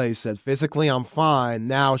ready to play, he said, physically, I'm fine.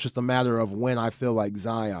 Now it's just a matter of when I feel like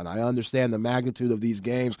Zion. I understand the magnitude of these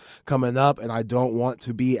games coming up, and I don't want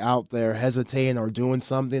to be out there hesitating or doing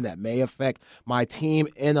something that may affect my team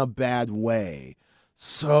in a bad way.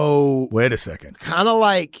 So wait a second. Kind of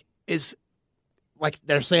like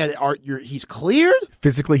they're saying, he's cleared?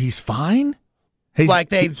 Physically, he's fine?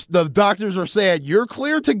 The doctors are saying, you're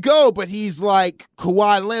cleared to go, but he's like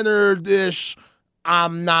Kawhi Leonard-ish,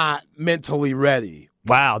 I'm not mentally ready.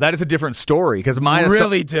 Wow, that is a different story. Because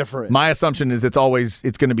different. My assumption is it's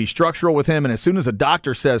going to be structural with him, and as soon as a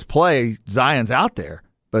doctor says play, Zion's out there.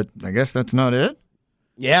 But I guess that's not it?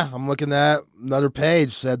 Yeah, I'm looking at another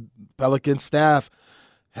page, said Pelican staff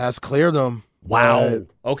has cleared him. Wow.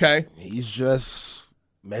 Okay. He's just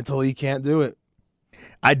mentally can't do it.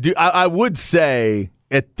 I would say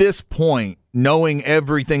at this point, knowing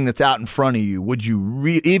everything that's out in front of you, would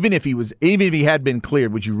you even if he had been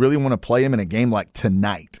cleared, would you really want to play him in a game like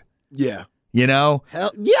tonight? Yeah. You know?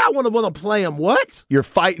 Hell yeah, I want to play him. What? You're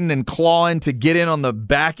fighting and clawing to get in on the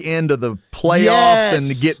back end of the playoffs and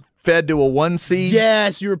to get fed to a 1 seed.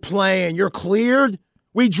 Yes, you're playing. You're cleared.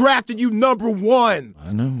 We drafted you number 1.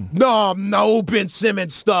 I know. No Ben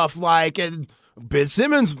Simmons stuff. And Ben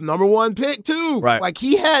Simmons, number 1 pick, too. Right.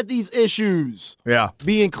 He had these issues. Yeah.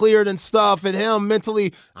 Being cleared and stuff, and him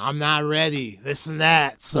mentally, I'm not ready, this and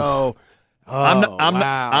that. So,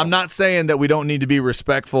 I'm not saying that we don't need to be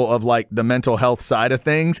respectful of, the mental health side of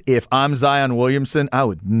things. If I'm Zion Williamson, I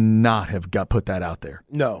would not have put that out there.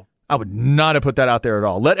 No. I would not have put that out there at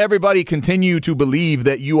all. Let everybody continue to believe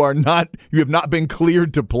that you have not been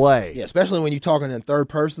cleared to play. Yeah, especially when you're talking in third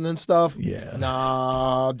person and stuff. Yeah.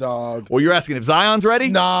 Nah, dog. Well, you're asking if Zion's ready?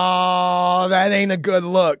 No, that ain't a good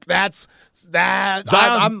look. That's that.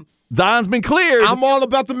 Zion's been cleared. I'm all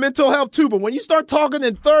about the mental health too, but when you start talking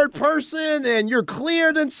in third person and you're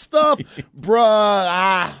cleared and stuff,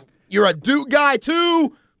 bruh, you're a Duke guy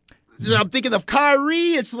too. I'm thinking of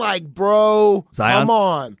Kyrie. It's bro, come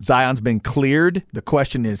on. Zion's been cleared. The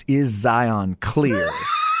question is Zion clear?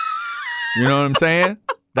 You know what I'm saying?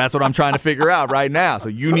 That's what I'm trying to figure out right now. So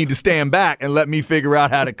you need to stand back and let me figure out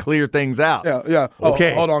how to clear things out. Yeah.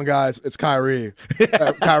 Okay. Hold on, guys. It's Kyrie.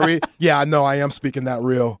 Kyrie? Yeah, I know. I am speaking that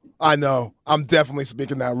real. I know. I'm definitely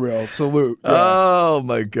speaking that real. Salute. Yeah. Oh,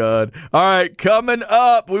 my God. All right, coming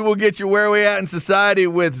up, we will get you where we at in society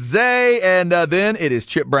with Zay, and then it is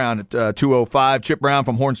Chip Brown at 2:05. Chip Brown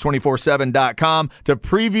from horns247.com to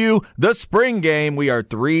preview the spring game. We are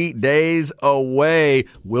 3 days away.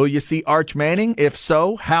 Will you see Arch Manning? If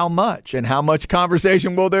so, how much? And how much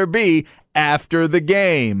conversation will there be after the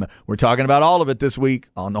game? We're talking about all of it this week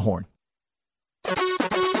on The Horn.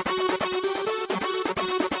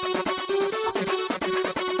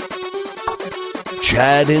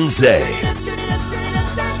 Chad and Zay.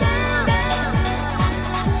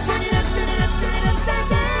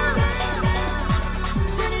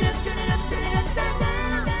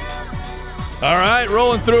 All right,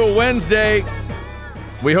 rolling through a Wednesday.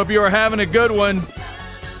 We hope you are having a good one.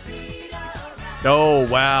 Oh,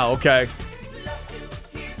 wow, okay.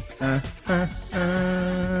 Man,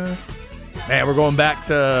 we're going back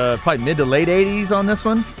to probably mid to late 80s on this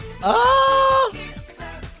one.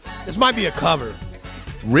 This might be a cover.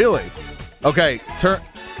 Really? Okay,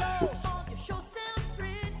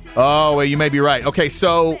 Oh, well, you may be right. Okay,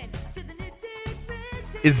 so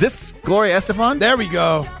Is this Gloria Estefan? There we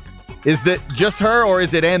go. Is that just her, or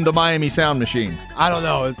is it and the Miami Sound Machine? I don't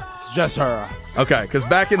know. It's just her. Okay, because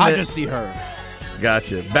back in the... I just see her.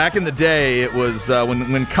 Gotcha. Back in the day, it was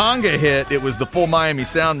when Conga hit, it was the full Miami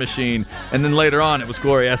Sound Machine, and then later on, it was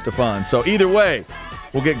Gloria Estefan. So either way,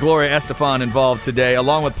 we'll get Gloria Estefan involved today,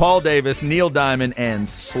 along with Paul Davis, Neil Diamond, and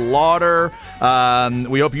Slaughter.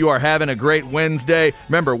 We hope you are having a great Wednesday.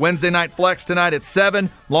 Remember, Wednesday Night Flex tonight at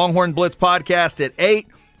 7, Longhorn Blitz podcast at 8,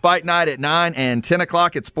 Fight Night at 9, and 10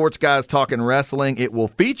 o'clock at Sports Guys Talking Wrestling. It will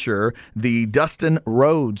feature the Dustin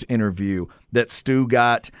Rhodes interview that Stu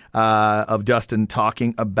got of Dustin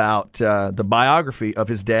talking about the biography of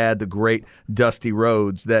his dad, the great Dusty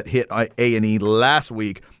Rhodes, that hit A&E last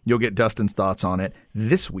week. You'll get Dustin's thoughts on it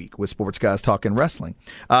this week with Sports Guys Talking Wrestling.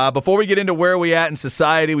 Before we get into where we at in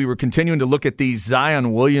society, we were continuing to look at these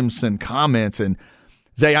Zion Williamson comments. And,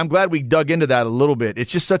 Zay, I'm glad we dug into that a little bit. It's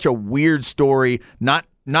just such a weird story, not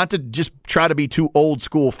to just try to be too old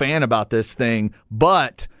school fan about this thing,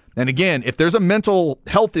 but, and again, if there's a mental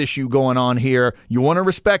health issue going on here, you want to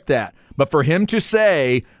respect that. But for him to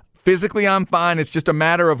say, physically I'm fine, it's just a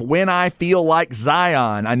matter of when I feel like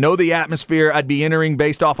Zion. I know the atmosphere I'd be entering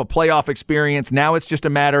based off a playoff experience. Now it's just a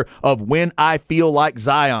matter of when I feel like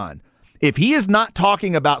Zion. If he is not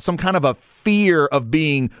talking about some kind of a fear of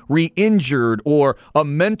being re-injured or a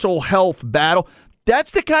mental health battle,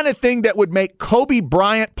 that's the kind of thing that would make Kobe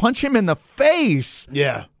Bryant punch him in the face.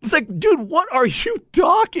 Yeah. It's like, dude, what are you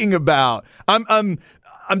talking about? I'm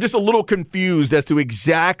just a little confused as to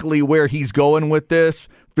exactly where he's going with this.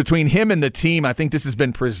 Between him and the team, I think this has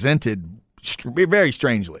been presented very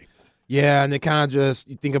strangely. Yeah, and they kind of just,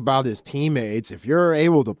 you think about his teammates. If you're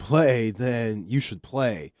able to play, then you should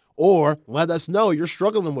play. Or let us know you're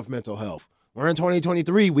struggling with mental health. We're in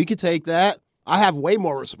 2023. We could take that. I have way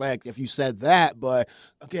more respect if you said that, but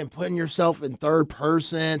again, putting yourself in third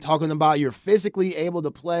person, talking about you're physically able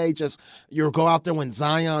to play, just you'll go out there when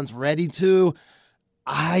Zion's ready to.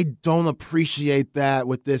 I don't appreciate that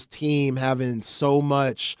with this team having so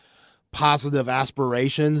much positive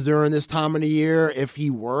aspirations during this time of the year. If he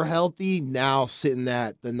were healthy, now sitting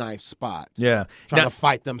at the ninth spot. Yeah. Trying to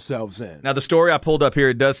fight themselves in. Now, the story I pulled up here,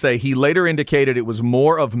 it does say he later indicated it was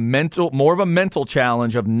more of a mental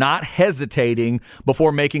challenge of not hesitating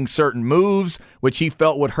before making certain moves, which he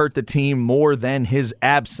felt would hurt the team more than his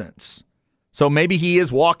absence. So maybe he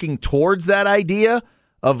is walking towards that idea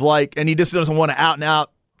of like, and he just doesn't want to out and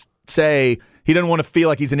out say, he doesn't want to feel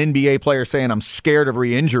like he's an NBA player saying, I'm scared of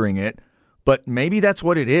re-injuring it. But maybe that's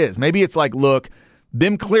what it is. Maybe it's like, look,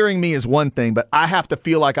 them clearing me is one thing, but I have to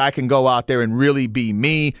feel like I can go out there and really be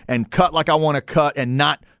me and cut like I want to cut and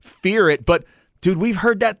not fear it. But, dude, we've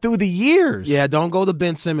heard that through the years. Yeah, don't go the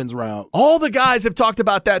Ben Simmons route. All the guys have talked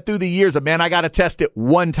about that through the years. Of, man, I got to test it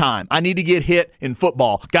one time. I need to get hit in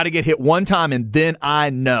football. Got to get hit one time, and then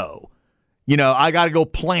I know. You know, I got to go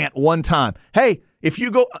plant one time. Hey, if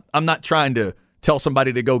you go, I'm not trying to tell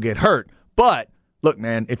somebody to go get hurt, but look,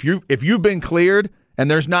 man, if you've been cleared and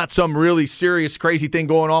there's not some really serious, crazy thing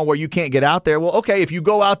going on where you can't get out there, well, okay, if you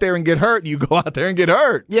go out there and get hurt, you go out there and get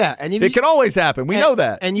hurt. Yeah, and it can always happen. We know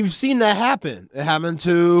that. And you've seen that happen. It happened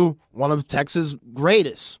to one of Texas'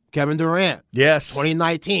 greatest, Kevin Durant. Yes.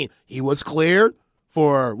 2019. He was cleared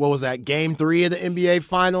for, what was that, Game 3 of the NBA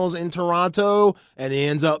Finals in Toronto, and he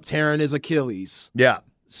ends up tearing his Achilles. Yeah.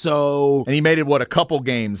 So, and he made it, what, a couple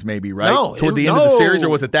games maybe, right? No, Toward the end of the series, or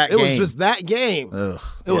was it that game? It was just that game.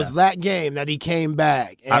 It was that game that he came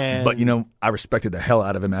back. And but, you know, I respected the hell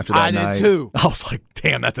out of him after that night. I did too. I was like,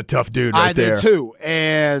 damn, that's a tough dude right there. I did too.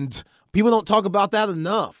 And people don't talk about that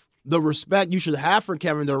enough. The respect you should have for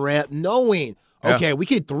Kevin Durant, knowing, okay, we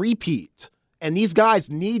could three-peat, and these guys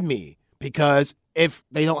need me, because if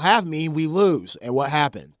they don't have me, we lose. And what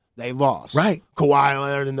happened? They lost. Right. Kawhi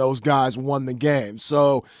Leonard and those guys won the game.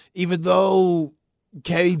 So even though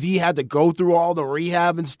KD had to go through all the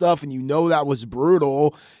rehab and stuff, and you know that was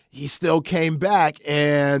brutal, he still came back,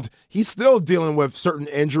 and he's still dealing with certain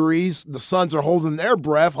injuries. The Suns are holding their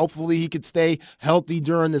breath. Hopefully he could stay healthy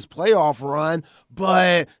during this playoff run.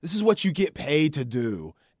 But this is what you get paid to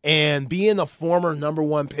do. And being a former number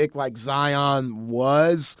one pick like Zion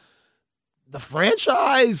was, the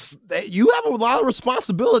franchise, you have a lot of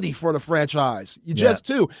responsibility for the franchise. You just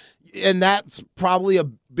do. And that's probably a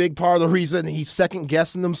big part of the reason he's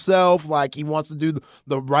second-guessing himself. Like, he wants to do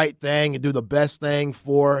the right thing and do the best thing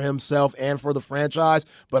for himself and for the franchise.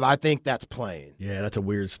 But I think that's playing. Yeah, that's a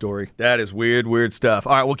weird story. That is weird stuff.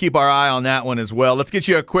 All right, we'll keep our eye on that one as well. Let's get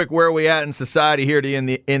you a quick where are we at in society here to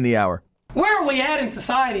end the hour. Where are we at in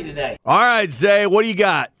society today? All right, Zay, what do you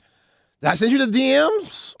got? Did I send you the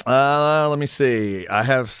DMs? Let me see. I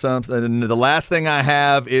have something. The last thing I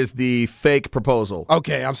have is the fake proposal.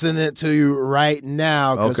 Okay, I'm sending it to you right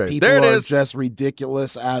now because people are just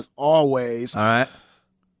ridiculous as always. All right.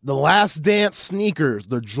 The Last Dance sneakers,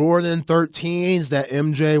 the Jordan 13s that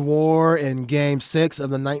MJ wore in Game 6 of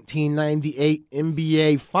the 1998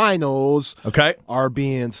 NBA Finals, are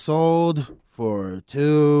being sold for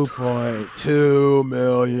 $2.2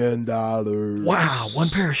 million. Wow, one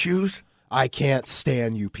pair of shoes? I can't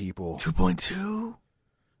stand you people. 2.2?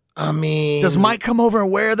 I mean, does Mike come over and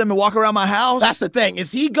wear them and walk around my house? That's the thing.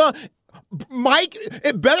 Is he going? Mike,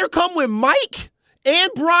 it better come with Mike and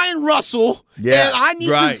Brian Russell. Yeah, and I need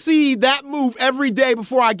to see that move every day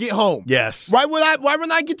before I get home. Yes. Right when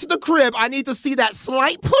I get to the crib, I need to see that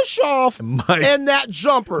slight push off and that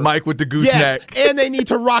jumper. Mike with the gooseneck. And they need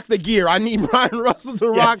to rock the gear. I need Brian Russell to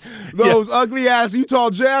rock those ugly ass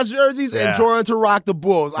Utah Jazz jerseys and Jordan to rock the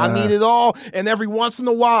Bulls. I need it all. And every once in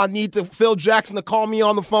a while, I need Phil Jackson to call me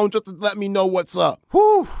on the phone just to let me know what's up.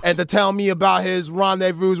 Whew. And to tell me about his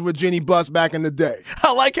rendezvous with Jenny Buss back in the day.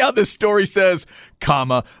 I like how this story says,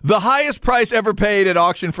 the highest price ever paid at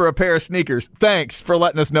auction for a pair of sneakers. Thanks for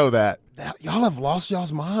letting us know that. Y'all have lost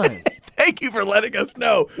y'all's mind. Thank you for letting us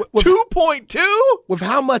know. 2.2? With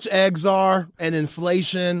how much eggs are and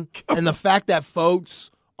inflation and the fact that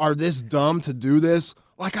folks are this dumb to do this,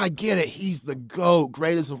 like, I get it. He's the GOAT,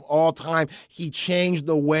 greatest of all time. He changed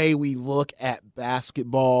the way we look at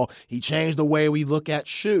basketball. He changed the way we look at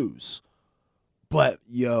shoes. But,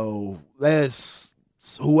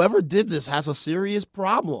 whoever did this has a serious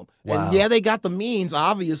problem. Wow. And, they got the means,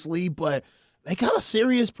 obviously, but they got a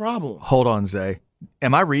serious problem. Hold on, Zay.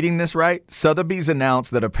 Am I reading this right? Sotheby's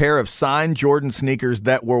announced that a pair of signed Jordan sneakers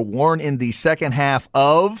that were worn in the second half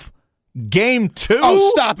of Game 2?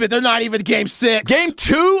 Oh, stop it. They're not even Game 6. Game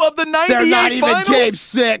 2 of the 98 They're not even finals? Game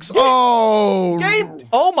 6.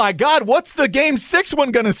 Oh, my God. What's the Game 6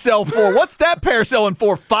 one going to sell for? What's that pair selling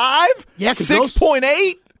for? 5? Yeah,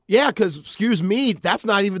 6.8? Yeah, because, excuse me, that's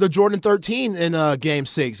not even the Jordan 13 in Game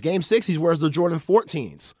 6. Game 6, he wears the Jordan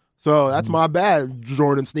 14s. So that's my bad,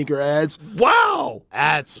 Jordan sneaker ads. Wow.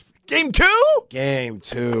 That's Game 2? Game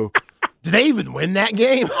 2. Did they even win that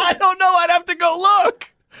game? I don't know. I'd have to go look.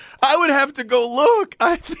 I would have to go look.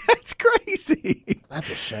 That's crazy. That's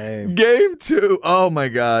a shame. Game 2. Oh, my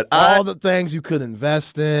God. All the things you could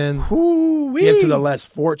invest in, give to the less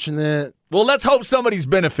fortunate. Well, let's hope somebody's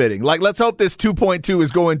benefiting. Like, let's hope this 2.2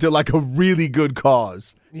 is going to, like, a really good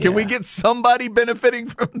cause. Yeah. Can we get somebody benefiting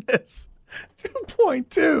from this?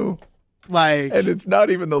 2.2. Like, and it's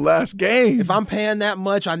not even the last game. If I'm paying that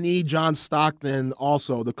much, I need John Stockton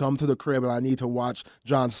also to come to the crib, and I need to watch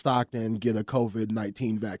John Stockton get a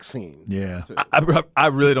COVID-19 vaccine. Yeah, I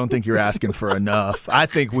really don't think you're asking for enough. I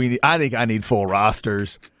think I need full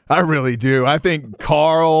rosters. I really do. I think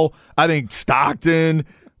Carl. I think Stockton.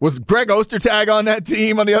 Was Greg Ostertag on that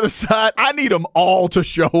team on the other side? I need them all to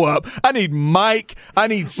show up. I need Mike. I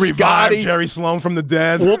need Scotty. Jerry Sloan from the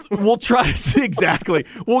dead. We'll try to see exactly.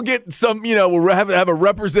 We'll get some, we'll have a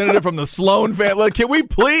representative from the Sloan family. Can we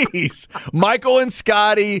please? Michael and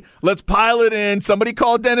Scotty, let's pile it in. Somebody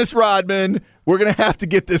call Dennis Rodman. We're going to have to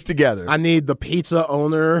get this together. I need the pizza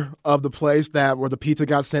owner of the place where the pizza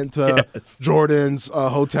got sent to Jordan's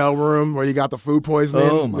hotel room where you got the food poisoning.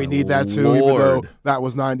 Oh, we need that too, even though that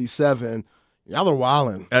was 97. Y'all are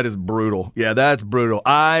wilding. That is brutal. Yeah, that's brutal.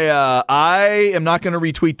 I am not going to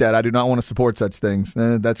retweet that. I do not want to support such things.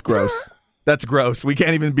 That's gross. That's gross. We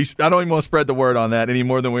can't even I don't even want to spread the word on that any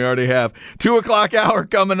more than we already have. 2 o'clock hour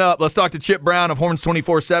coming up. Let's talk to Chip Brown of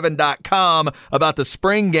Horns247.com about the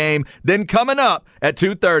spring game. Then coming up at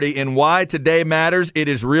 2:30 and why today matters. It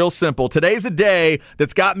is real simple. Today's a day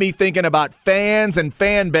that's got me thinking about fans and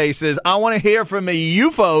fan bases. I want to hear from you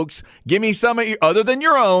folks. Give me some of your, other than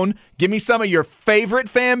your own, give me some of your favorite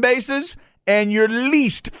fan bases and your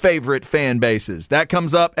least favorite fan bases. That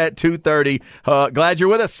comes up at 2:30. Glad you're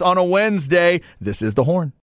with us on a Wednesday. This is The Horn.